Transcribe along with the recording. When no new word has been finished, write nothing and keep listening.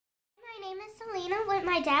name is Salina. With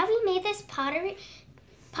my dad, we made this pottery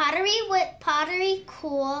with Pottery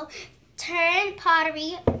Cool. Turn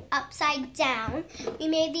pottery upside down. We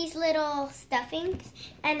made these little stuffings,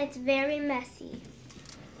 and it's very messy.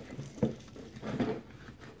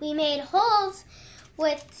 We made holes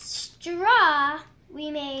with straw.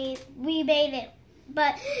 We made it,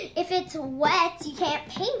 but if it's wet, you can't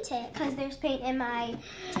paint it because there's paint in my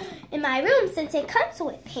room since it comes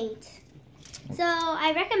with paint. So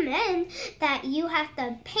I recommend that you have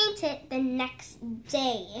to paint it the next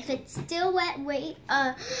day. If it's still wet, wait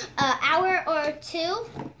an hour or two,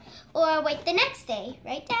 or wait the next day.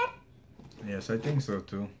 Right, Dad? Yes, I think so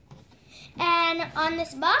too. And on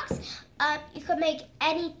this box, you could make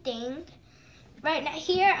anything. Right now,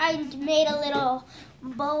 here I made a little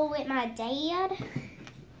bowl with my dad,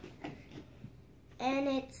 and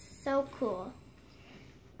it's so cool.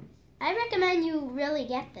 I recommend you really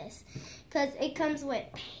get this because it comes with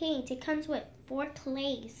paint. It comes with 4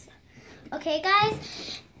 clays. Okay,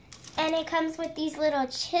 guys? And it comes with these little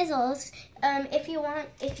chisels. If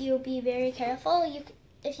you be very careful,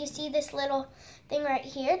 if you see this little thing right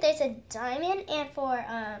here, there's a diamond, and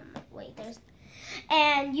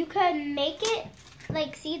and you could make it,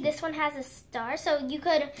 like, see, this one has a star, so you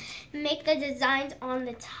could make the designs on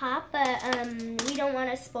the top, but we don't want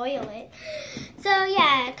to spoil it. So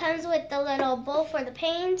yeah, it comes with the little bowl for the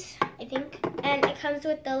paint, I think, and it comes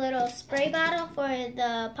with the little spray bottle for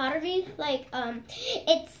the pottery. Like,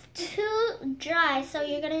 it's too dry, so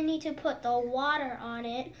you're gonna need to put the water on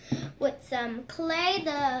it with some clay.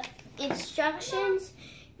 The instructions,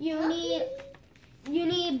 you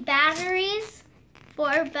need batteries.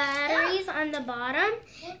 4 batteries on the bottom.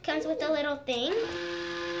 Comes with a little thing.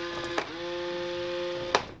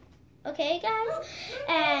 Okay, guys?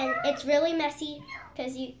 And it's really messy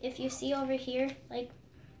because if you see over here, like,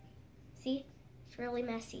 see? It's really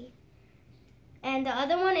messy. And the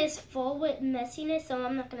other one is full with messiness, so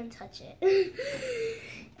I'm not going to touch it.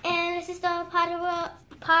 And this is the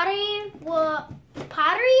Pottery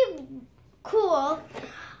Cool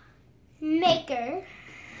Maker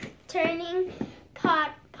turning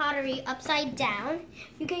pottery upside down.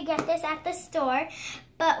 You could get this at the store,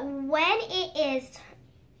 but when it is,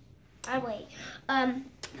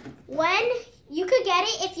 when you could get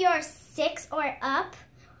it if you're 6 or up,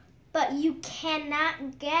 but you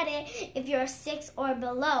cannot get it if you're 6 or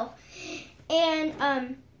below. And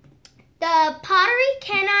the pottery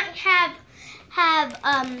cannot have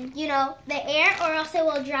the air, or else it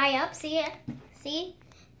will dry up. See it? See?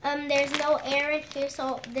 There's no air in here,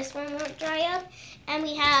 so this one won't dry up. And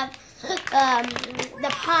we have the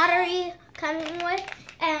pottery coming with.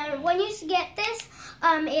 And when you get this,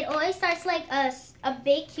 it always starts like a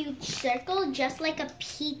big, huge circle, just like a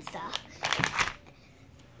pizza.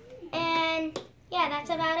 And yeah, that's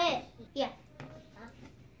about it. Yeah.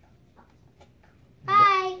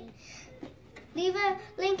 Bye. Leave a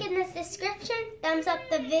link in the description. Thumbs up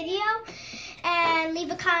the video. And leave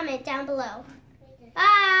a comment down below.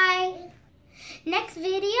 Bye. Next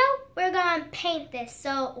video, we're going to paint this,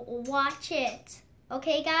 so watch it.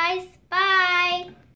 Okay, guys? Bye.